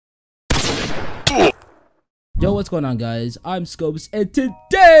Yo, what's going on, guys? I'm Scopes, and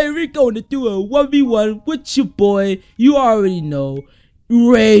today we're going to do a 1v1 with your boy. You already know,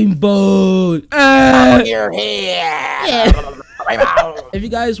 Rainbow. You're here. Yeah. If you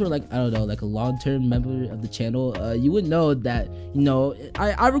guys were like, I don't know, like a long-term member of the channel, you would know that, you know,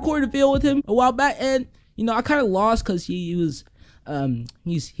 I recorded a video with him a while back, and you know, I kind of lost because he was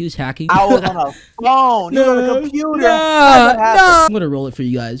hacking. I was on a phone. You on a computer. I'm gonna roll it for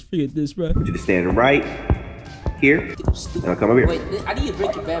you guys. Forget this, bro. I want you to stand right here. Now come over here. Wait, I need to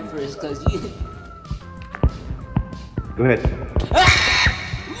break your back first, cause you. Go ahead.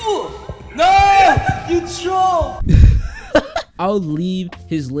 No, you troll. I'll leave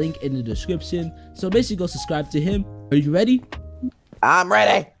his link in the description. So basically, go subscribe to him. Are you ready? I'm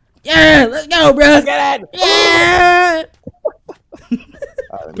ready. Yeah, let's go, bro. Let's get it. Yeah.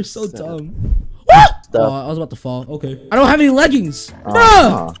 We're so dumb. Oh, I was about to fall. Okay. I don't have any leggings.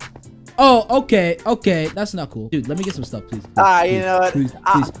 Bro. Oh, okay. That's not cool. Dude, let me get some stuff, please. You know what? Please,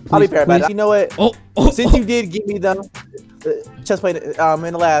 I'll be fair about it. You know what? Since you did give me the chest plate in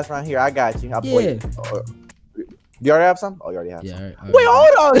the last round here, I got you. Wait. You already have some? Oh, you already have some. All right. Wait,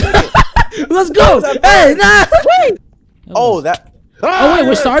 hold on. Let's go. Hey, nah. Wait. Oh, that. Oh, wait,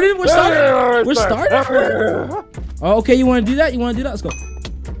 we're starting? We're starting? Oh, okay, you want to do that? Let's go.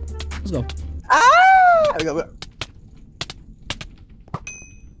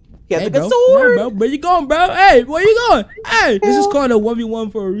 He has hey, a good bro. sword. Bro. Where you going, bro? Hey, where you going? Hey, this is called a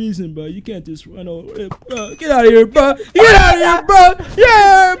 1v1 for a reason, bro. You can't just run over it, bro. Get out of here, bro. Get out of here, bro.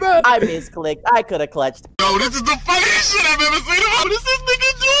 Yeah, bro. I misclicked. I could have clutched. Yo, this is the funniest shit I've ever seen. What is this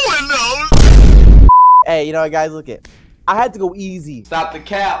nigga doing, though? Hey, you know what, guys? Look it. I had to go easy. Stop the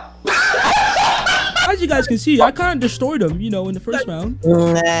cap. As you guys can see, I kind of destroyed him, you know, in the first round.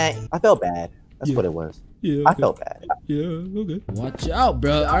 Nah, I felt bad. That's what it was. Yeah, okay. I felt bad. Yeah, okay. Watch out,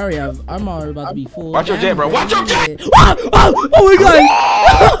 bro. I'm already about to be full. Watch your jet, bro. Watch your jet. Oh my god.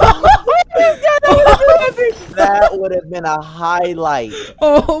 That would have been a highlight.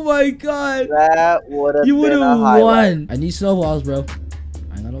 Oh my god. That would have You would been a have highlight. won. I need snowballs, bro.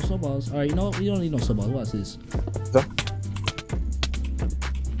 I ain't got no snowballs. All right, you know what? We don't need no snowballs. Watch this.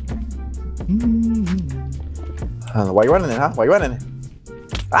 Why you running it, huh? Why you running it?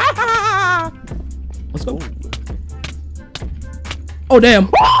 Ah! Let's go. Oh damn.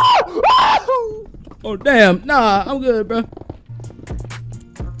 Oh damn. Nah, I'm good, bro.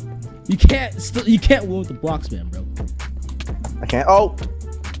 You can't win with the blocks, man, bro. I can't. Oh,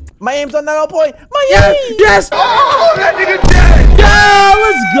 my aim's on 9 point. My aim. Yes. Oh, that nigga dead. Yeah,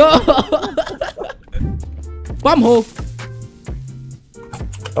 let's go. Bomb hole.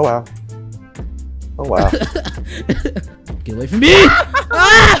 Oh wow. Oh wow. Get away from me.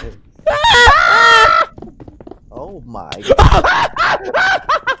 Ah! Oh my.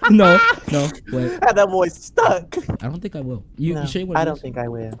 No, wait. That boy's stuck. I don't think I will. You No, sure you want I to don't think I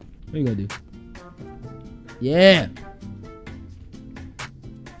will. What are you gonna do? Yeah.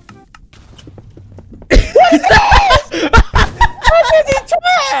 What is he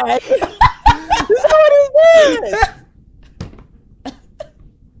trying? This is what he did.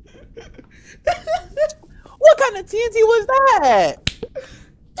 What kind of TNT was that?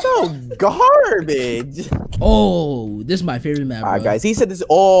 So garbage. Oh, this is my favorite map, bro. Alright, guys. He said this.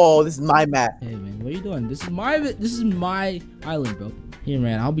 Oh, this is my map. Hey man, what are you doing? This is my island, bro. Here,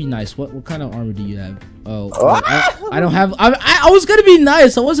 man, I'll be nice. What kind of armor do you have? Oh, I don't have. I was gonna be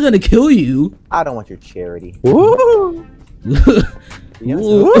nice. I wasn't gonna kill you. I don't want your charity. Woo! Ooh.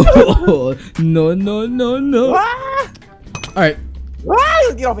 No. Ah! All right.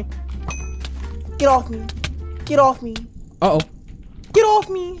 Ah! Get off me! Get off me! Get off me! Uh oh. Get off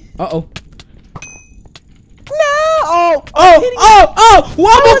me! Uh oh. No!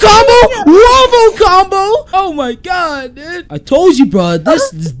 Wobble combo! Oh my god, dude! I told you, bro.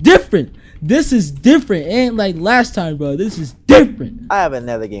 This is different. This is different. It ain't like last time, bro. This is different. I have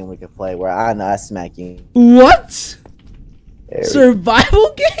another game we can play where I know I smack you. What?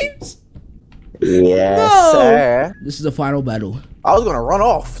 Survival games? Yes, No. sir. This is the final battle. I was gonna run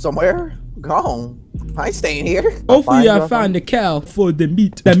off somewhere. Gone. I ain't staying here. Hopefully, I found the cow for the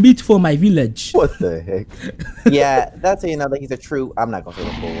meat. The meat for my village. What the heck? Yeah, that's how you know that he's a true. I'm not gonna say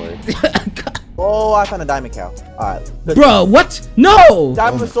the full word. Oh, I found a diamond cow. Alright. Bro, what? No!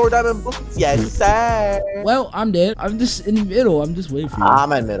 Diamond sword, diamond boots. Yes, sir. Well, I'm dead. I'm just in the middle. I'm just waiting for you.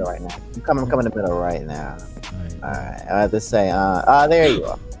 I'm in the middle right now. I'm coming in the middle right now. Alright. I have to say, there you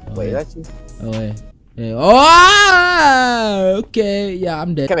are. Wait, yeah. that's you? Oh, wait. Yeah. Oh, okay. Yeah,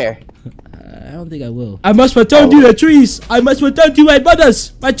 I'm dead. Come here. I don't think I will. I must return to the trees. I must return to my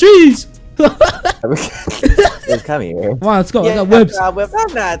brothers. My trees. Just come here. Come on, let's go. I got whips. I'm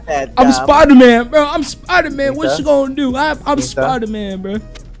not that dumb. I'm Spider-Man, bro. I'm Spider-Man. What you gonna do? I'm Spider-Man, bro.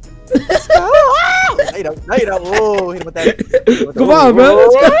 No, you don't. Oh, hit him with that. Come on, bro.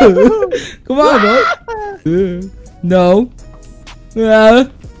 Let's go. Come on, bro. No.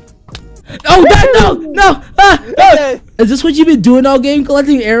 Oh, no. Is this what you've been doing all game?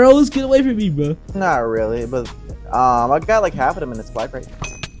 Collecting arrows? Get away from me, bro. Not really, but I got like half of them in the supply crate.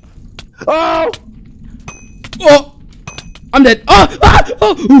 Oh! Oh! I'm dead. Oh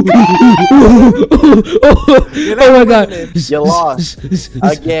my god. You lost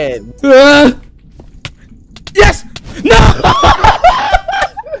again. Yes! No!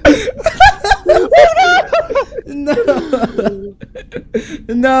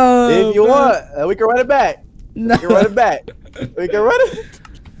 No. If you want, we can run it back. No. We can run it back. We can run it.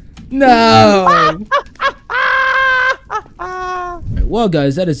 No. Well,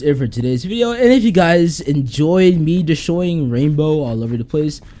 guys, that is it for today's video. And if you guys enjoyed me destroying Rainbow all over the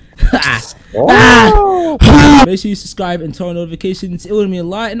place, make sure you subscribe and turn on notifications. It would mean a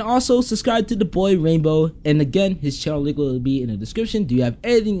lot. And also subscribe to the boy Rainbow. And again, his channel link will be in the description. Do you have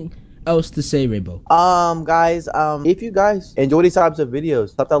anything else to say, Rainbow? Guys, if you guys enjoy these types of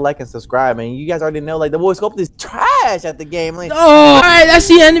videos, hit that like and subscribe. And you guys already know, like, the boy Scope is trash at the game. Like, all right, that's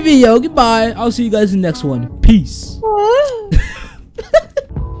the end of the video. Goodbye. I'll see you guys in the next one. Peace.